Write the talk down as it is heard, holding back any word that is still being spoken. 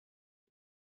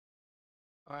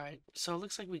Alright, so it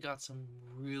looks like we got some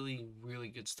really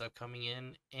good stuff coming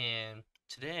in, and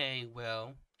today,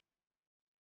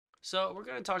 so we're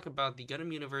going to talk about the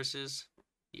Gundam universes,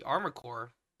 the Armor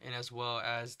Core, and as well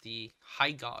as the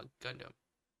Hygog Gundam.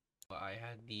 I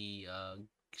had the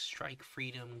Strike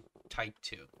Freedom Type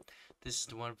 2. This is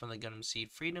the one from the Gundam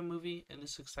Seed Freedom movie, and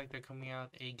this looks like they're coming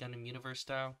out a Gundam Universe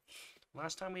style.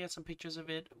 Last time we had some pictures of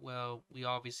it, well, we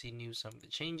obviously knew some of the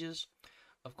changes.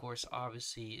 Of course,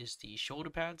 obviously, is the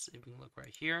shoulder pads. If you look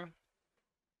right here,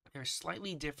 they're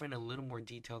slightly different, a little more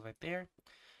detailed right there.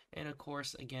 And of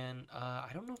course, again, I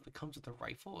don't know if it comes with a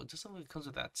rifle. It just looks like it comes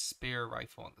with that spare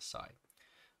rifle on the side.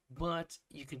 But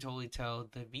you can totally tell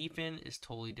the V-fin is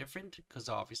totally different because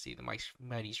obviously the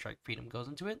Mighty Strike Freedom goes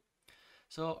into it.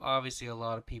 So obviously a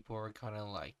lot of people are kind of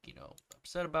like,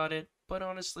 upset about it. But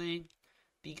honestly,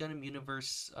 the Gundam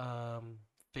Universe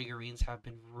figurines have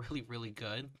been really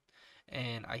good.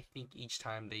 And I think each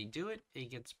time they do it,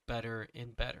 it gets better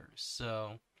and better.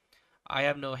 So I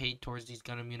have no hate towards these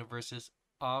Gundam universes.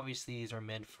 Obviously, these are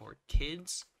meant for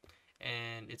kids,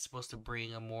 and it's supposed to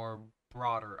bring a more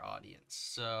broader audience.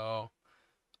 So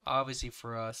obviously,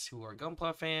 for us who are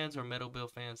Gunpla fans or Metal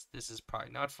Build fans, this is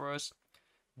probably not for us.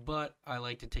 But I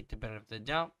like to take the benefit of the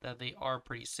doubt that they are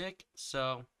pretty sick,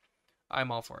 so I'm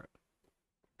all for it.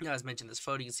 Now, as mentioned, this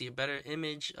photo, you can see a better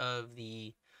image of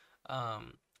the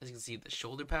as you can see, the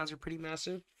shoulder pads are pretty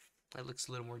massive. It looks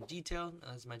a little more detailed.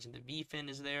 As mentioned, the V-fin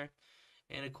is there.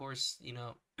 And of course,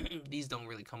 these don't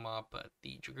really come off, but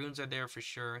the Dragoons are there for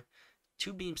sure.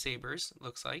 Two beam sabers,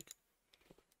 looks like.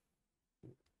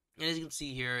 And as you can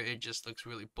see here, it just looks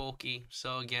really bulky.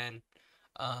 So again,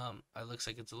 it looks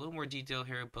like it's a little more detailed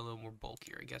here, but a little more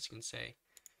bulkier, I guess you can say.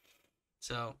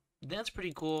 So that's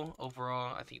pretty cool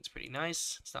overall. I think it's pretty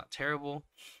nice. It's not terrible.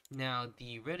 Now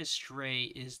the Red Stray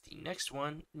is the next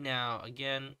one. Now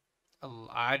again,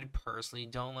 I personally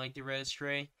don't like the Red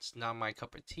Stray. It's not my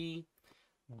cup of tea.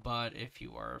 But if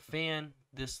you are a fan,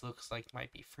 this looks like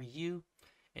might be for you.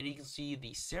 And you can see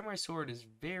the samurai sword is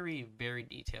very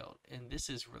detailed, and this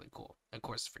is really cool. Of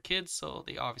course, for kids, so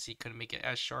they obviously couldn't make it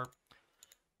as sharp,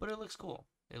 but it looks cool.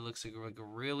 It looks like a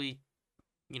really,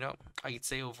 I could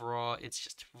say overall, it's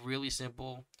just really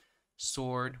simple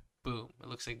sword. Boom. It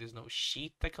looks like there's no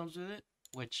sheath that comes with it,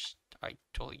 which I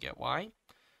totally get why.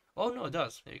 Oh no, it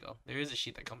does. There you go. There is a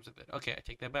sheath that comes with it. Okay, I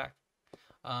take that back.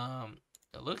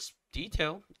 It looks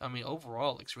detailed. I mean,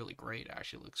 overall, it looks really great.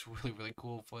 Actually, it looks really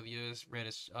cool for the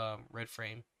red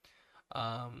frame.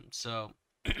 So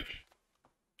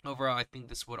overall, I think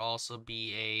this would also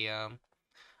be a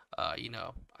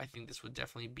I think this would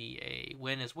definitely be a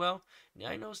win as well. Now,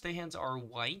 I noticed the hands are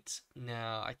white.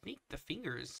 Now, I think the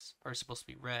fingers are supposed to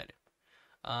be red.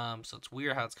 So it's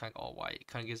weird how it's kind of all white. It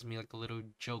kind of gives me like a little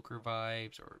Joker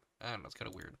vibes, or I don't know, it's kind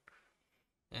of weird.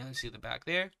 And you see the back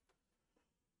there.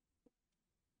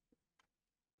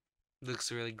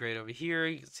 Looks really great over here.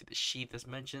 You can see the sheath as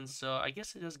mentioned. So I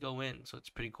guess it does go in. So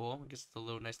it's pretty cool. I guess it's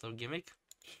a nice little gimmick.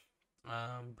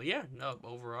 But yeah, no,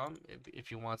 overall, if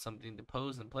you want something to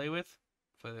pose and play with,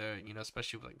 for the,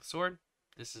 especially with like the sword,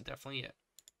 this is definitely it.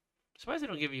 Surprised they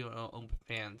don't give you open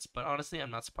hands, but honestly, I'm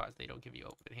not surprised they don't give you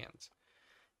open hands.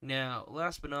 Now,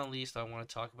 last but not least, I want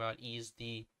to talk about is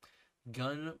the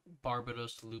Gundam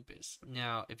Barbatos Lupus.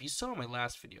 Now, if you saw my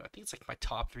last video, I think it's like my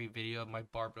top 3 video of my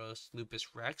Barbatos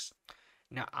Lupus Rex.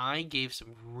 Now, I gave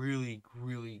some really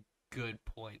good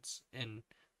points and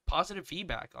positive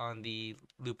feedback on the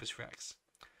Lupus Rex.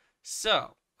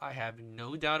 So, I have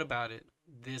no doubt about it.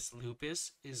 This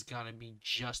Lupus is going to be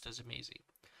just as amazing.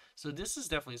 So, this is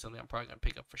definitely something I'm probably going to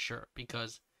pick up for sure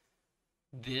because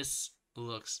this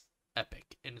looks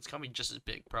epic. And it's going to be just as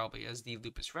big probably as the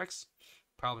Lupus Rex.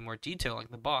 Probably more detail like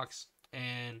the box.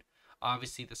 And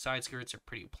obviously the side skirts are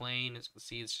pretty plain. As you can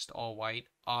see, it's just all white.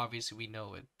 Obviously we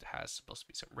know it has supposed to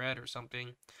be some red or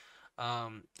something.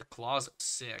 The claws are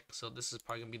sick. So this is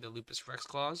probably going to be the Lupus Rex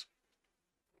claws.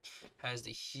 Has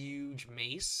the huge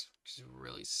mace, which is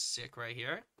really sick right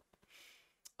here.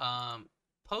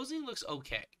 Posing looks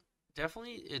okay.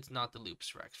 Definitely it's not the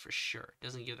Lupus Rex for sure. It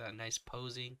doesn't give that nice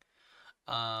posing.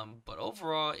 But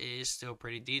overall, it is still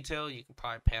pretty detailed. You can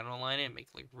probably panel line it and make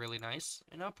it look really nice.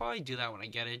 And I'll probably do that when I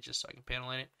get it, just so I can panel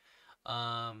line it.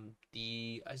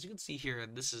 As you can see here,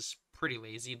 this is pretty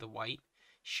lazy. The white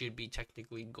should be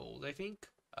technically gold, I think.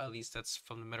 At least that's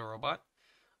from the Metal Robot.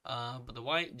 But the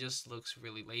white just looks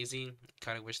really lazy.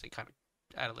 Kind of wish they kind of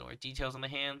add a little more details on the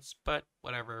hands, but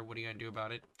whatever. What are you gonna do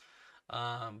about it?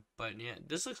 But yeah,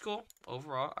 this looks cool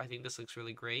overall. I think this looks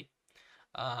really great.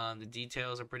 The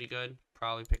details are pretty good.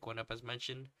 Probably pick one up as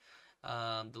mentioned.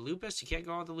 The Lupus, you can't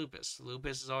go wrong with the Lupus.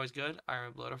 Lupus is always good.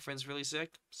 Iron Blood of Friend's really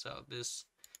sick. So this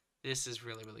This is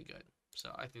really, really good.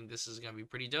 So I think this is going to be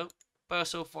pretty dope. But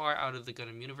so far, out of the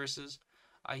Gundam universes,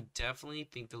 I definitely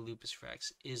think the Lupus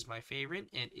Rex is my favorite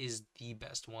and is the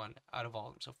best one out of all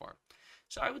of them so far.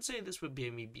 So I would say this would be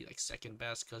maybe like second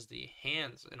best because the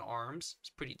hands and arms is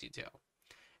pretty detailed.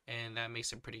 And that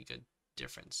makes a pretty good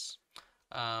difference.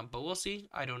 But we'll see.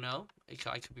 I don't know.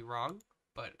 I could be wrong.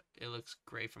 But it looks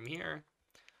great from here,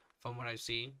 from what I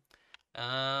see.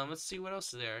 Let's see what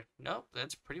else is there. Nope,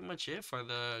 that's pretty much it for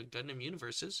the Gundam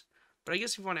universes. But I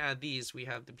guess if you want to add these, we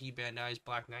have the P Bandai's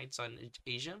Black Knights on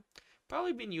Asia.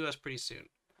 Probably be in US pretty soon.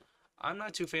 I'm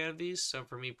not too fan of these, so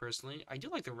for me personally, I do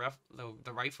like the rifle though.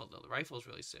 The rifle is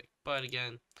really sick. But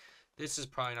again, this is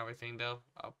probably not my thing though.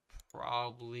 I'll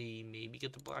probably maybe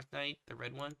get the Black Knight, the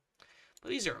red one. But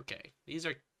these are okay. These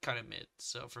are kind of mid.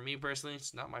 So for me personally,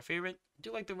 it's not my favorite. I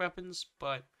do like the weapons,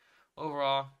 but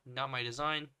overall, not my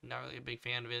design. Not really a big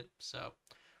fan of it. So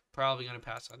probably going to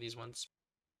pass on these ones.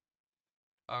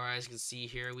 Alright, as you can see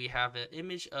here, we have an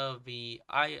image of the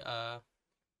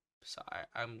sorry,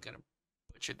 I'm going to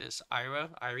butcher this.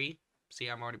 Irie. See,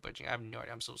 I'm already butchering. I have no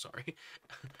idea. I'm so sorry.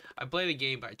 I played the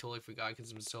game, but I totally forgot because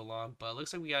it's been so long. But it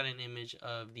looks like we got an image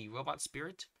of the robot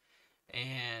spirit.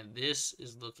 And this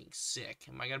is looking sick.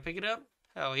 Am I going to pick it up?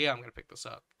 Hell yeah, I'm going to pick this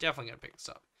up. Definitely going to pick this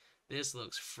up. This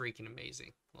looks freaking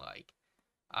amazing. Like,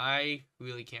 I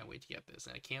really can't wait to get this.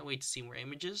 And I can't wait to see more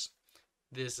images.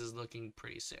 This is looking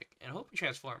pretty sick. And I hope it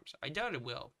transforms. I doubt it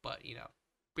will, but, you know,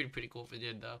 pretty cool if it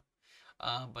did, though.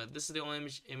 But this is the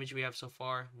only image we have so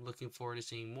far. Looking forward to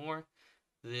seeing more.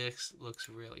 This looks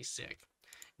really sick.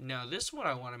 Now, this one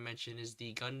I want to mention is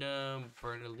the Gundam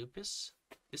Barbatos Lupus.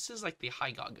 This is like the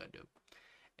High God Gundam.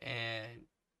 And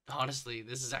honestly,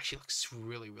 this is actually looks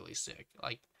really sick.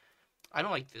 Like, I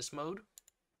don't like this mode,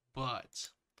 but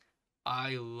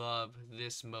I love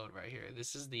this mode right here.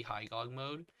 This is the High God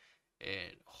mode.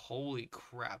 And holy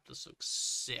crap, this looks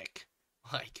sick.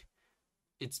 Like,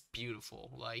 it's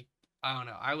beautiful. Like, I don't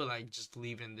know. I would like just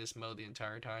leave it in this mode the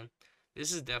entire time.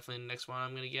 This is definitely the next one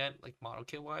I'm going to get, like model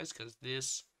kit wise, because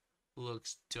this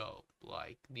looks dope.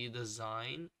 Like, the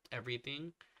design,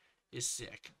 everything is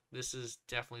sick. This is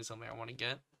definitely something I want to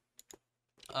get.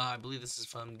 I believe this is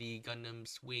from the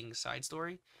Gundam's Wing side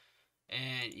story.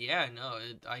 And yeah, no,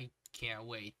 I can't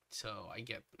wait till I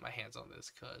get my hands on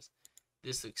this because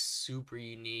this looks super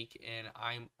unique and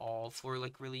I'm all for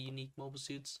like really unique mobile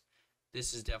suits.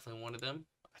 This is definitely one of them.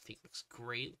 I think it looks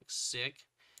great, looks sick.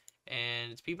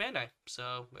 And it's P Bandai,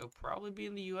 so it'll probably be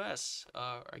in the US.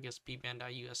 I guess P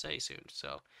Bandai USA soon.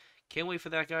 So can't wait for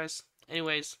that, guys.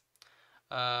 Anyways,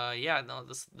 yeah, no,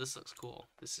 this looks cool.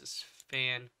 This is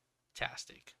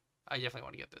fantastic. I definitely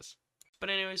want to get this. But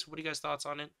anyways, what are you guys' thoughts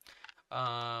on it?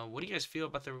 What do you guys feel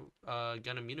about the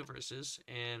Gundam universes?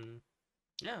 And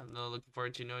yeah, no, looking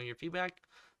forward to knowing your feedback.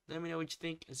 Let me know what you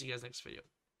think, and see you guys next video.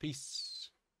 Peace.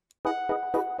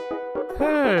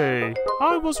 Hey,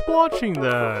 I was watching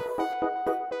that.